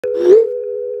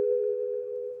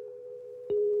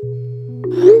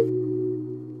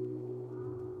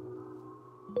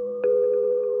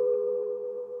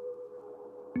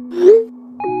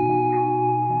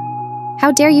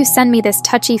How dare you send me this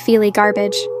touchy-feely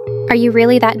garbage? Are you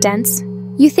really that dense?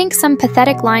 You think some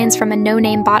pathetic lines from a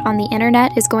no-name bot on the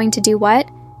internet is going to do what?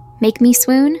 Make me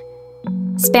swoon?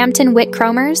 Spamton Wit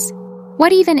Chromers?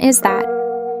 What even is that?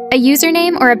 A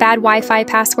username or a bad Wi-Fi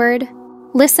password?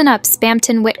 Listen up,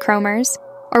 Spamton Wit Chromers,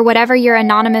 or whatever your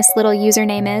anonymous little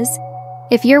username is.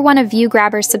 If you're one of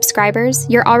ViewGrabber's subscribers,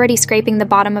 you're already scraping the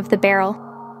bottom of the barrel.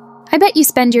 I bet you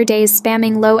spend your days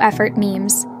spamming low-effort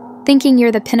memes, thinking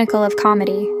you're the pinnacle of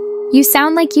comedy. You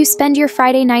sound like you spend your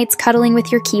Friday nights cuddling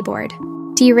with your keyboard.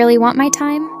 Do you really want my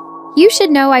time? You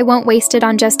should know I won't waste it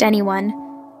on just anyone,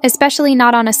 especially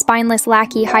not on a spineless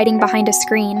lackey hiding behind a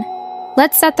screen.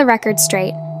 Let's set the record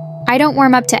straight. I don't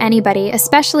warm up to anybody,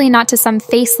 especially not to some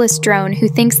faceless drone who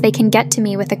thinks they can get to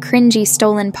me with a cringy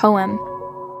stolen poem.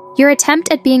 Your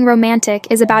attempt at being romantic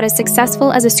is about as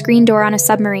successful as a screen door on a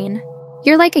submarine.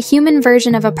 You're like a human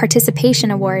version of a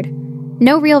participation award.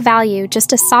 No real value,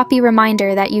 just a soppy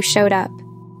reminder that you showed up.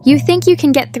 You think you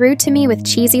can get through to me with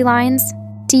cheesy lines?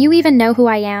 Do you even know who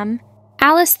I am?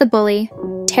 Alice the Bully,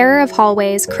 terror of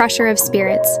hallways, crusher of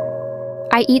spirits.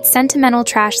 I eat sentimental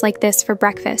trash like this for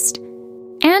breakfast.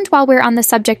 And while we're on the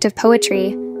subject of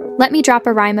poetry, let me drop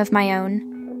a rhyme of my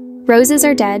own. Roses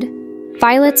are dead,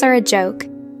 violets are a joke.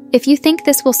 If you think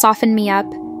this will soften me up,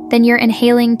 then you're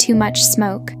inhaling too much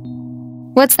smoke.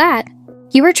 What's that?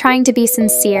 You were trying to be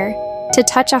sincere, to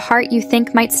touch a heart you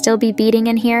think might still be beating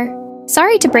in here?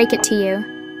 Sorry to break it to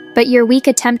you, but your weak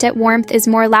attempt at warmth is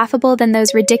more laughable than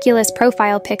those ridiculous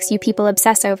profile pics you people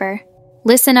obsess over.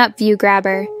 Listen up,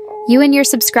 ViewGrabber. You and your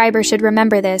subscriber should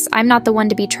remember this. I'm not the one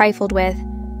to be trifled with.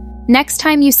 Next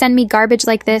time you send me garbage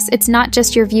like this, it's not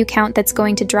just your view count that's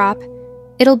going to drop.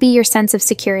 It'll be your sense of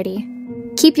security.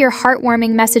 Keep your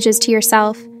heartwarming messages to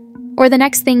yourself, or the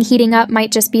next thing heating up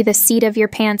might just be the seat of your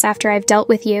pants after I've dealt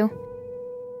with you.